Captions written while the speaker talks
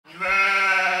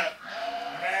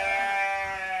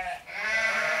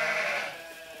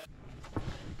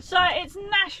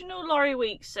National Lorry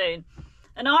Week soon,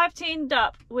 and I've teamed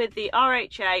up with the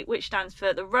RHA, which stands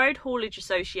for the Road Haulage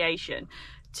Association,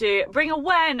 to bring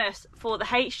awareness for the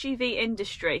HGV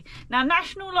industry. Now,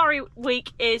 National Lorry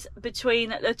Week is between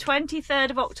the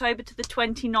 23rd of October to the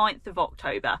 29th of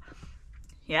October.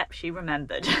 Yep, she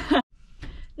remembered.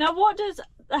 Now, what does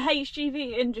the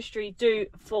HGV industry do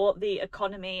for the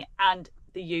economy and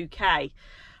the UK?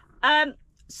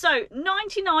 So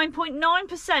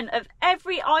 99.9% of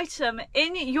every item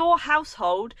in your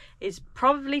household is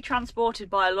probably transported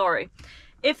by a lorry.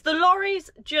 If the lorries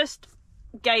just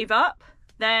gave up,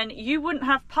 then you wouldn't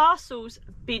have parcels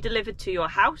be delivered to your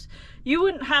house. You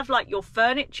wouldn't have like your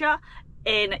furniture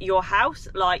in your house,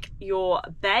 like your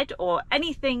bed or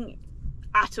anything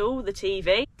at all, the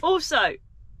TV. Also,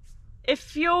 if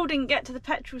fuel didn't get to the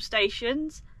petrol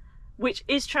stations, which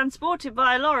is transported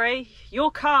by a lorry,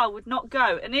 your car would not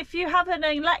go. And if you have an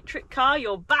electric car,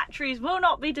 your batteries will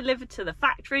not be delivered to the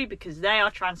factory because they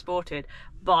are transported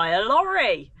by a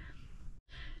lorry.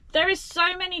 There is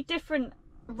so many different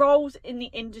roles in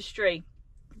the industry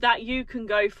that you can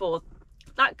go for.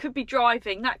 That could be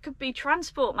driving, that could be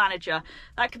transport manager,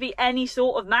 that could be any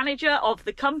sort of manager of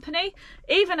the company,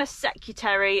 even a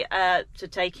secretary to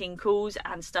taking calls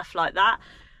and stuff like that.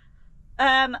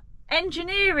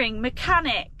 Engineering,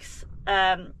 mechanics,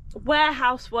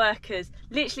 warehouse workers,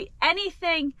 literally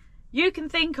anything you can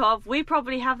think of, we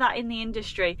probably have that in the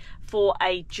industry for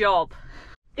a job.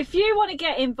 If you want to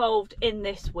get involved in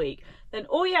this week, then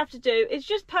all you have to do is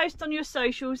just post on your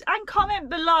socials and comment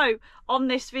below on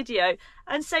this video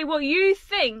and say what you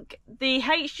think the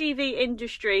HGV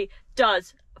industry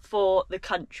does for the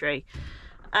country,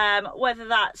 whether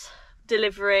that's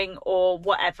delivering or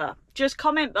whatever. Just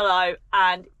comment below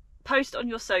and post on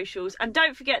your socials, and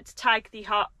don't forget to tag the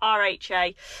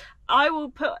RHA. I will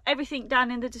put everything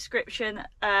down in the description,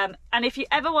 and if you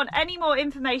ever want any more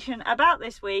information about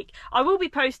this week, I will be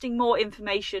posting more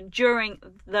information during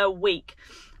the week,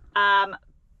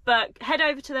 but head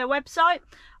over to their website.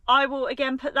 I will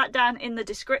again put that down in the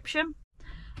description.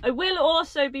 I will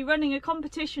also be running a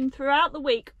competition throughout the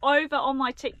week over on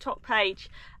my TikTok page.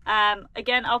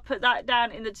 Again, I'll put that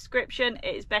down in the description.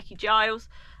 It is Becky Giles.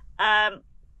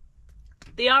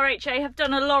 The RHA have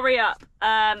done a lorry up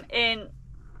in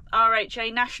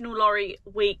RHA National Lorry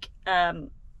Week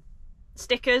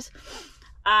stickers,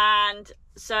 and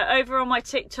so over on my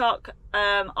TikTok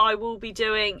I will be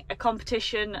doing a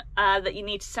competition that you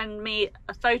need to send me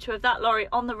a photo of that lorry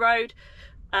on the road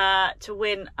to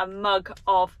win a mug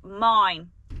of mine.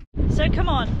 So come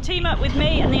on, team up with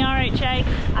me and the RHA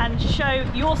and show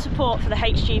your support for the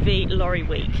HGV Lorry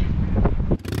Week.